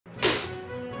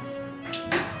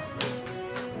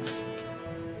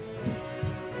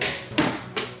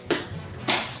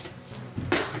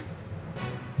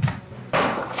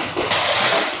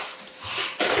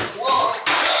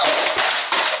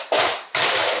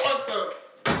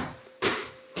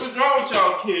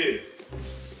y'all kids.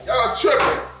 Y'all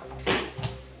tripping.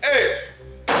 Hey.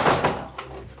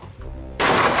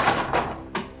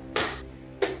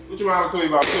 What your mama told you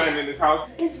about playing in this house?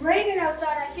 It's raining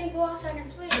outside. I can't go outside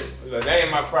and play. Look, that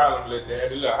ain't my problem, little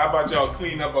daddy. Look, how about y'all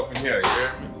clean up in here,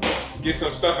 yeah? Get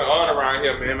some stuff in order around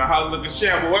here, man. My house looking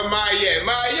shambles. Where Maya at?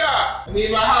 Maya! I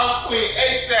need my house clean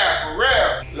ASAP, for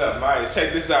real. Look, Maya,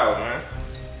 check this out, man.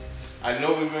 I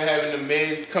know we've been having the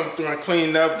maids come through and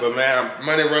clean up, but man,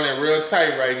 money running real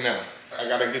tight right now. I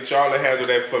gotta get y'all to handle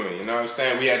that for me, you know what I'm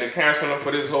saying? We had to cancel them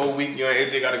for this whole week. You and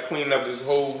AJ gotta clean up this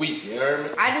whole week, you heard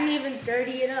me? I didn't even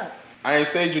dirty it up. I ain't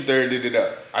said you dirtied it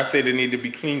up. I said it need to be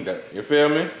cleaned up, you feel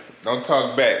me? Don't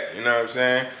talk back, you know what I'm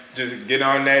saying? Just get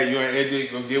on that, you and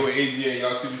AJ go get with AJ and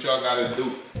y'all see what y'all gotta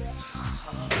do.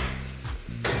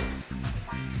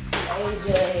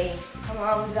 AJ, come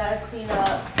on, we gotta clean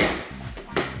up.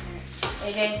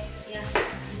 AJ, yeah,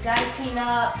 we gotta clean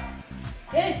up.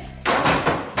 Hey.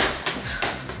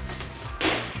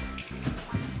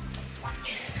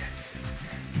 Yes.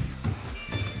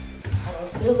 I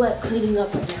don't feel like cleaning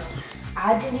up right now.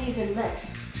 I didn't even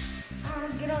mess. I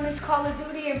want to get on this Call of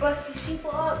Duty and bust these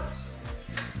people up.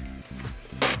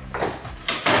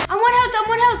 I want health.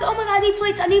 Oh my God, I need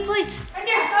plates. Right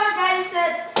there, I thought Daddy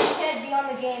said we can't be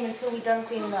on the game until we're done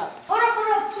cleaning up. Hold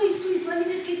up, please, let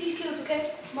me just get these kills,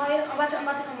 okay? Maya, I'm about to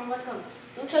come.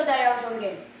 Don't tell Daddy I was on the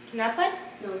game. Can I play?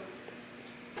 No.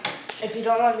 If you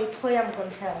don't let me play, I'm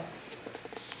gonna tell.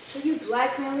 So you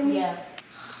blackmailing me? Yeah.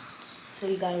 So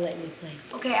you gotta let me play.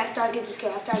 Okay, after I get this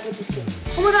kill. Oh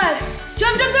my God,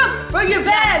 jump. Bro, you're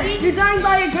bad. Yeah, you're dying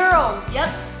by a girl. Yep.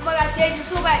 Oh my God, Dad, you're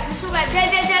so bad. You're so bad.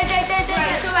 Dad.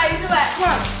 You're so bad. Come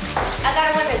on. I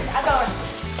gotta win this. Oh my God.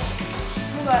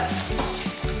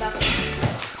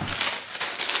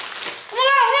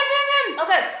 Him.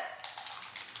 Okay.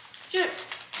 Shoot.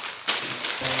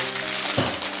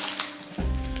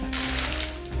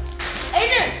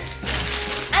 Adrian,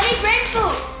 I need brain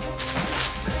food.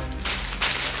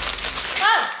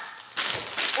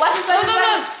 Watch his flashes.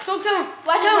 Go.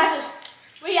 Watch his flashes.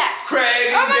 Where you at? Craig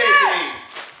oh and Baby.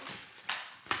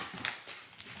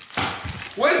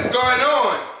 What's going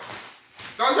on?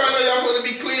 Don't y'all know y'all supposed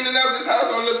to be cleaning up? This house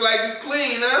don't look like it's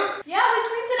clean, huh? Yeah, we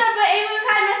cleaned it up, but Ava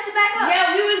kind of messed it back up.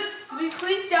 Yeah, we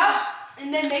cleaned up,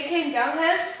 and then they came down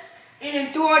here, and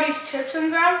then threw all these chips on the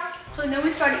ground. So then we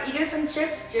started eating some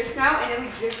chips just now, and then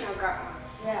we just now got one.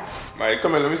 Yeah. Mike,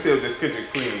 come on, let me see if this kitchen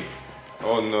clean.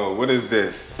 Oh no, what is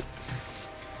this?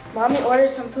 Mommy ordered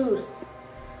some food.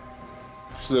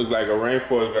 This look like a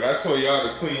rainforest, but I told y'all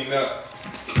to clean up.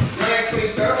 You ain't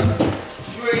cleaned up.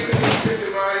 You ain't cleaned the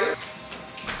kitchen, Maya.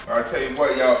 I'll tell you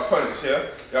what, y'all punish, yeah?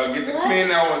 Y'all get the clean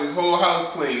out on this whole house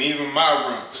clean, even my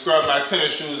room. Scrub my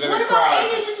tennis shoes in the closet. What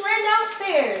about AJ just ran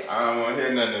downstairs? I don't want to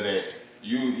hear none of that.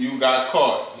 You got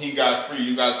caught. He got free.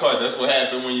 You got caught. That's what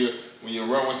happened when you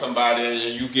run with somebody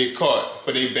and you get caught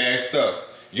for their bad stuff.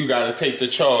 You gotta take the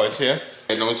charge, yeah?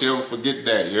 And don't you ever forget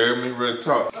that. You heard me? Real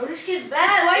talk. Oh, this kid's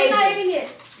bad. Why are you not eating it?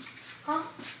 Huh?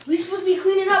 We supposed to be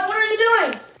cleaning up. What are you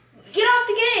doing? Get off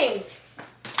the game.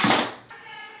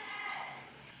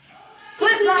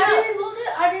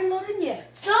 I didn't load it yet.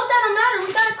 So that don't matter.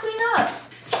 We gotta clean up.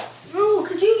 No,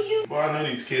 cause you. Boy, I know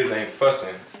these kids ain't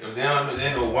fussing. If they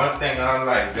know one thing I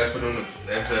like, that's for them.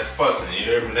 That's fussing. You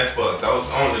hear me? That's for adults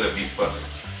only to be fussing.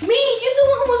 Me, you're the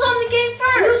one who was on the game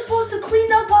first. You were supposed to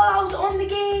clean up while I was on the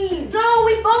game. No,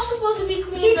 we both supposed to be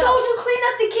cleaning up. He told you clean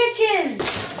up the kitchen.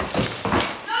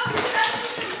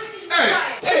 No,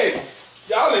 hey,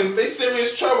 y'all in big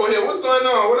serious trouble here. What's going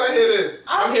on? What I hear this?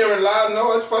 I'm hearing loud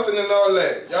noise, fussing and all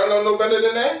that. Y'all know no better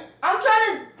than that? I'm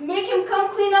trying to make him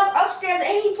come clean up upstairs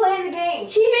and he playing the game.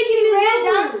 He ran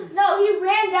down. No, he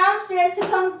ran downstairs to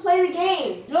come play the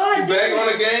game. You back on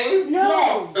the game? No.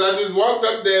 Yes. I just walked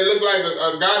up there, it looked like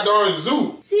a goddamn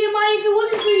zoo. See, Maya, if it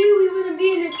wasn't for you, we wouldn't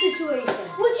be in this situation.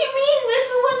 What you mean, if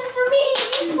it wasn't for me?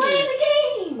 You playing the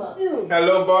game.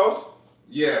 Hello, boss?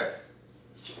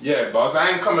 Yeah, boss, I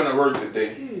ain't coming to work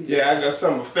today. Yeah, I got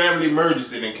some family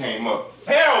emergency that came up.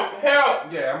 Help!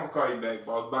 Yeah, I'm gonna call you back,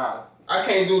 boss. Bye. I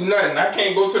can't do nothing. I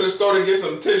can't go to the store to get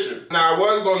some tissue. Now, I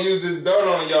was gonna use this belt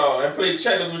on y'all and play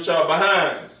checkers with y'all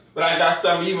behinds. But I got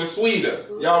something even sweeter.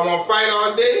 Y'all wanna fight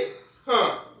all day?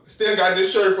 Huh. Still got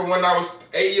this shirt from when I was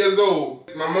 8 years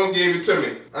old. My mom gave it to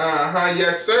me.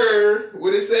 Yes sir.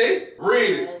 What it say?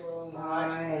 Read it.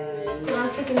 I'm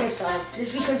picking this up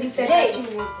just because you said hey.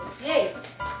 Hey.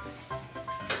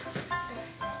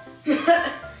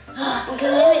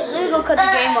 Okay, let me go cut the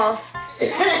game off.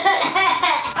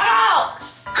 Ow!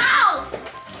 Ow!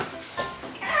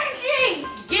 Archie!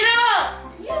 Get up!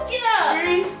 You get up!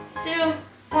 3, 2,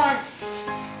 1.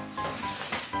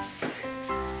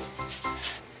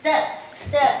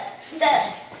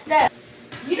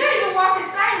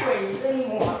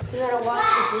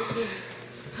 this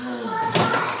is...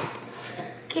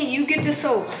 Okay, you get the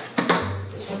soap.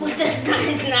 But that's not,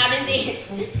 it's not in there.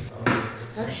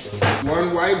 Okay.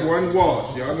 One wipe, one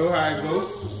wash. Y'all know how it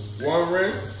goes. One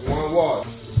rinse, one wash.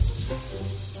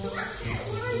 What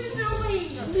are you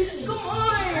doing? Come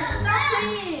on, stop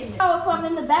playing. Oh, if I'm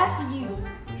in the back of you.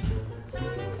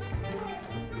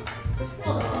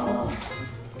 Oh.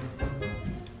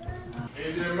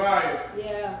 Hey, Jeremiah.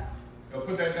 Yeah. Go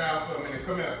put that down for a minute.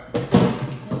 Come here.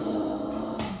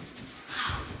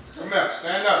 Come here.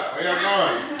 Stand up. Where y'all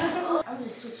going? I'm gonna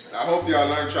switch. I hope y'all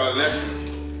learned y'all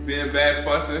lesson. Being bad,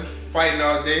 fussing, fighting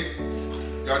all day.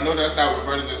 Y'all know that's not what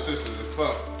brothers and sisters is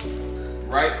for.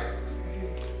 Right?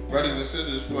 Brothers and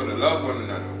sisters is for to love one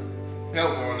another.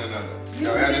 Help one another. You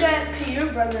can do that to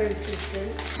your brother and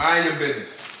sister. Mind your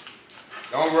business.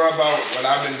 Don't worry about what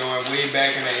I've been doing way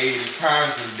back in the 80s.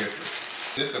 Times was different.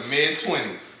 This the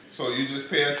mid-20s. So you just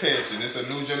pay attention. It's a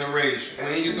new generation.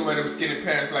 We ain't used to wear them skinny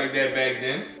pants like that back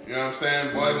then. You know what I'm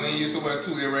saying? Boys, we ain't used to wear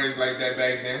 2 earrings like that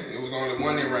back then. It was only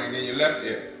 1 earring in your left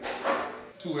ear.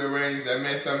 2 earrings, that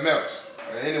meant something else.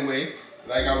 But anyway,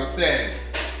 like I was saying,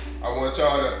 I want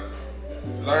y'all to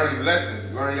learn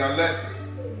lessons. Learn your lesson.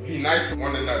 Be nice to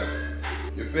one another.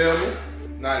 You feel me?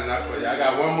 Not enough for you. I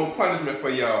got one more punishment for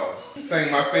y'all.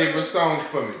 Sing my favorite song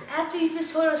for me. After you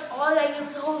just told us all that, gave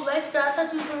us a whole lecture, I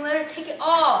thought you was gonna let us take it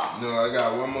off. No, I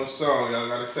got one more song. Y'all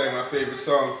gotta sing my favorite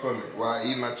song for me while I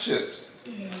eat my chips.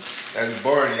 That's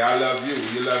boring. I love you.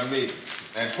 You love me.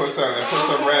 And put some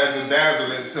razzle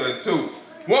dazzle into it too.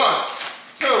 1,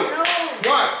 2,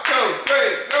 1, 2, 3,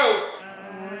 go.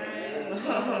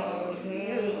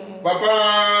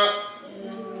 Bye-bye.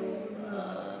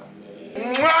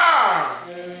 Mwah!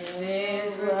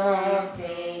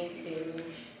 Okay.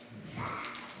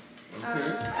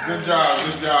 Good job,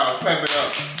 good job. Pep it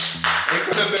up. It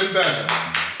could have been better.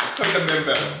 It could have been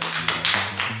better.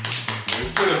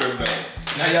 It could have been better.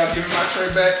 Now y'all give me my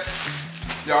shirt back.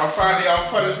 Y'all finally y'all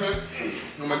punishment.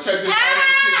 I'm gonna check this out and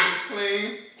see if it's clean.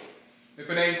 If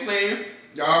it ain't clean,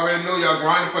 y'all already know y'all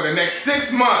grinding for the next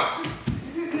 6 months.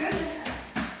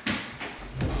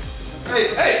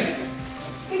 Hey!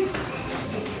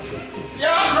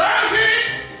 Y'all grinding?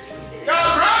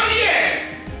 Y'all grinding yet?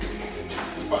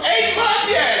 For 8 months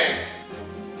yet?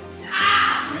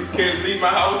 These kids leave my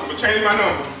house, I'm gonna change my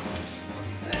number.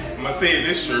 I'm gonna save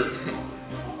this shirt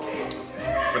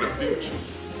for the future.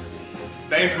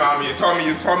 Thanks, Mommy. You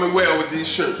taught me well with these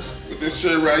shirts. With this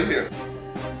shirt right here.